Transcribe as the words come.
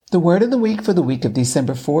The word of the week for the week of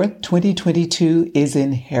December 4th, 2022 is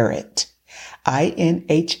inherit. I-N-H-E-R-I-T.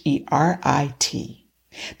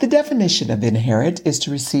 The definition of inherit is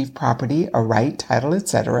to receive property, a right, title,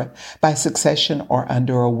 etc. by succession or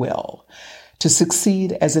under a will, to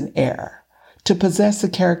succeed as an heir, to possess a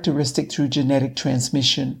characteristic through genetic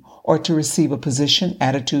transmission, or to receive a position,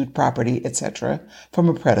 attitude, property, etc. from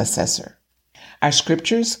a predecessor. Our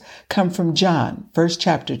scriptures come from John, 1st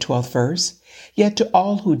chapter, 12th verse. Yet to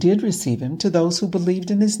all who did receive him, to those who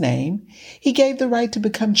believed in his name, he gave the right to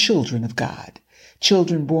become children of God,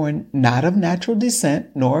 children born not of natural descent,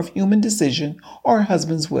 nor of human decision or a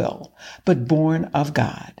husband's will, but born of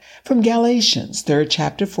God. From Galatians, 3rd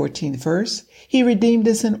chapter, 14th verse, he redeemed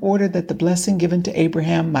us in order that the blessing given to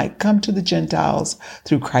Abraham might come to the Gentiles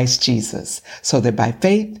through Christ Jesus, so that by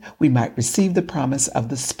faith we might receive the promise of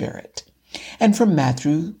the Spirit. And from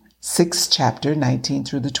Matthew, 6th chapter, 19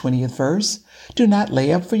 through the 20th verse, do not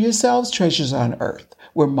lay up for yourselves treasures on earth,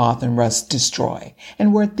 where moth and rust destroy,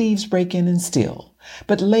 and where thieves break in and steal.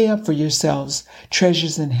 But lay up for yourselves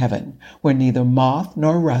treasures in heaven, where neither moth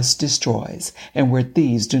nor rust destroys, and where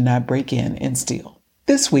thieves do not break in and steal.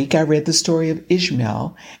 This week I read the story of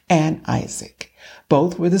Ishmael and Isaac.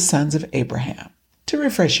 Both were the sons of Abraham. To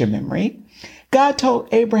refresh your memory, God told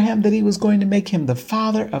Abraham that he was going to make him the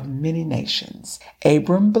father of many nations.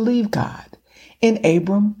 Abram believed God. In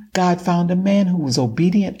Abram, God found a man who was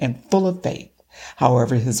obedient and full of faith.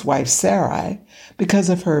 However, his wife Sarai, because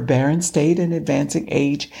of her barren state and advancing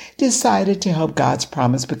age, decided to help God's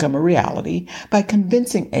promise become a reality by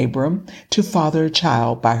convincing Abram to father a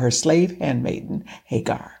child by her slave handmaiden,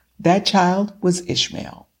 Hagar. That child was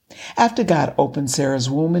Ishmael. After God opened Sarah's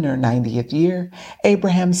womb in her 90th year,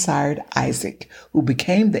 Abraham sired Isaac, who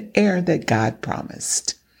became the heir that God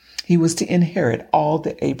promised. He was to inherit all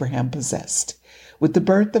that Abraham possessed. With the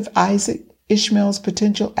birth of Isaac, Ishmael's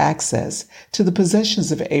potential access to the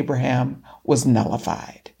possessions of Abraham was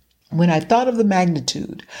nullified. When I thought of the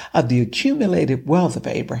magnitude of the accumulated wealth of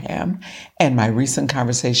Abraham and my recent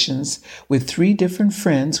conversations with 3 different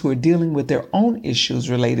friends who are dealing with their own issues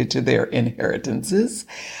related to their inheritances,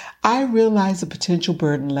 I realized the potential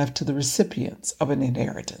burden left to the recipients of an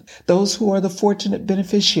inheritance, those who are the fortunate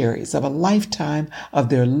beneficiaries of a lifetime of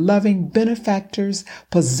their loving benefactors'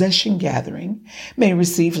 possession gathering, may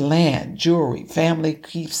receive land, jewelry, family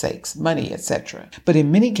keepsakes, money, etc. But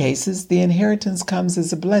in many cases, the inheritance comes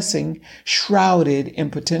as a blessing shrouded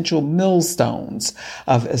in potential millstones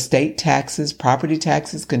of estate taxes, property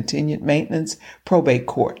taxes, contingent maintenance, probate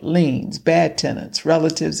court, liens, bad tenants,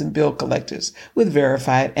 relatives, and bill collectors with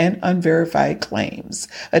verified and unverified claims,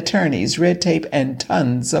 attorneys, red tape, and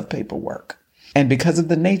tons of paperwork. And because of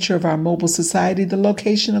the nature of our mobile society, the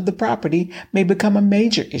location of the property may become a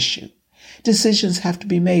major issue. Decisions have to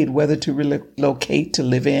be made whether to relocate to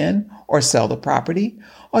live in or sell the property,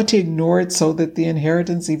 or to ignore it so that the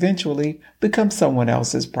inheritance eventually becomes someone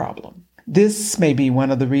else's problem. This may be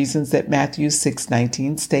one of the reasons that Matthew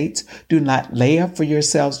 6:19 states, "Do not lay up for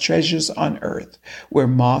yourselves treasures on earth, where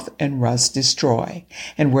moth and rust destroy,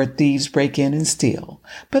 and where thieves break in and steal,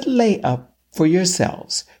 but lay up for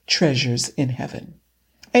yourselves treasures in heaven."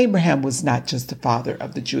 Abraham was not just the father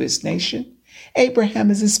of the Jewish nation.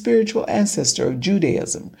 Abraham is a spiritual ancestor of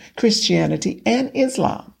Judaism, Christianity, and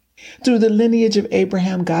Islam. Through the lineage of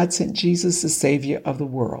Abraham, God sent Jesus, the Savior of the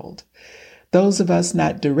world. Those of us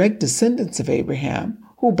not direct descendants of Abraham,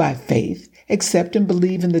 who by faith accept and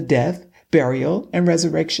believe in the death, burial, and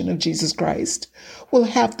resurrection of Jesus Christ, will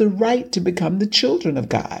have the right to become the children of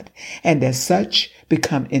God, and as such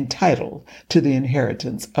become entitled to the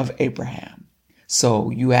inheritance of Abraham. So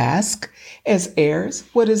you ask, as heirs,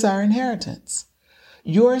 what is our inheritance?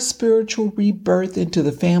 Your spiritual rebirth into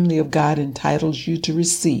the family of God entitles you to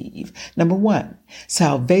receive, number 1,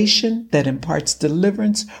 salvation that imparts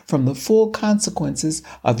deliverance from the full consequences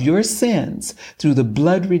of your sins through the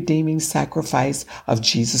blood-redeeming sacrifice of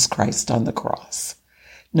Jesus Christ on the cross.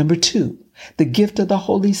 Number 2, the gift of the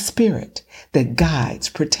Holy Spirit that guides,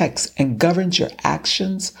 protects, and governs your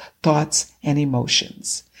actions, thoughts, and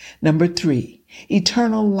emotions. Number 3,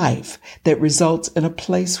 eternal life that results in a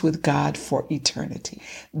place with God for eternity.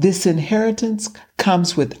 This inheritance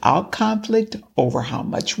comes without conflict over how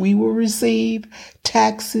much we will receive,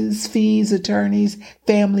 taxes, fees, attorneys,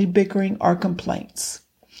 family bickering, or complaints.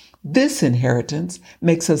 This inheritance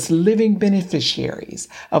makes us living beneficiaries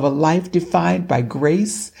of a life defined by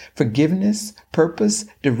grace, forgiveness, purpose,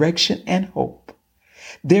 direction, and hope.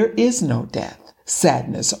 There is no death,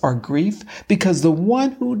 sadness, or grief, because the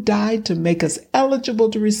one who died to make us eligible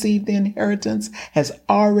to receive the inheritance has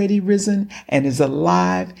already risen and is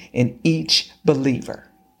alive in each believer.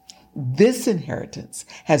 This inheritance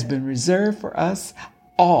has been reserved for us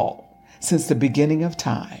all since the beginning of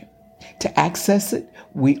time. To access it,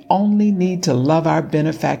 we only need to love our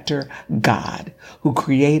benefactor, God, who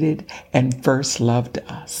created and first loved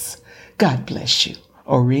us. God bless you.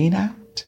 Orina.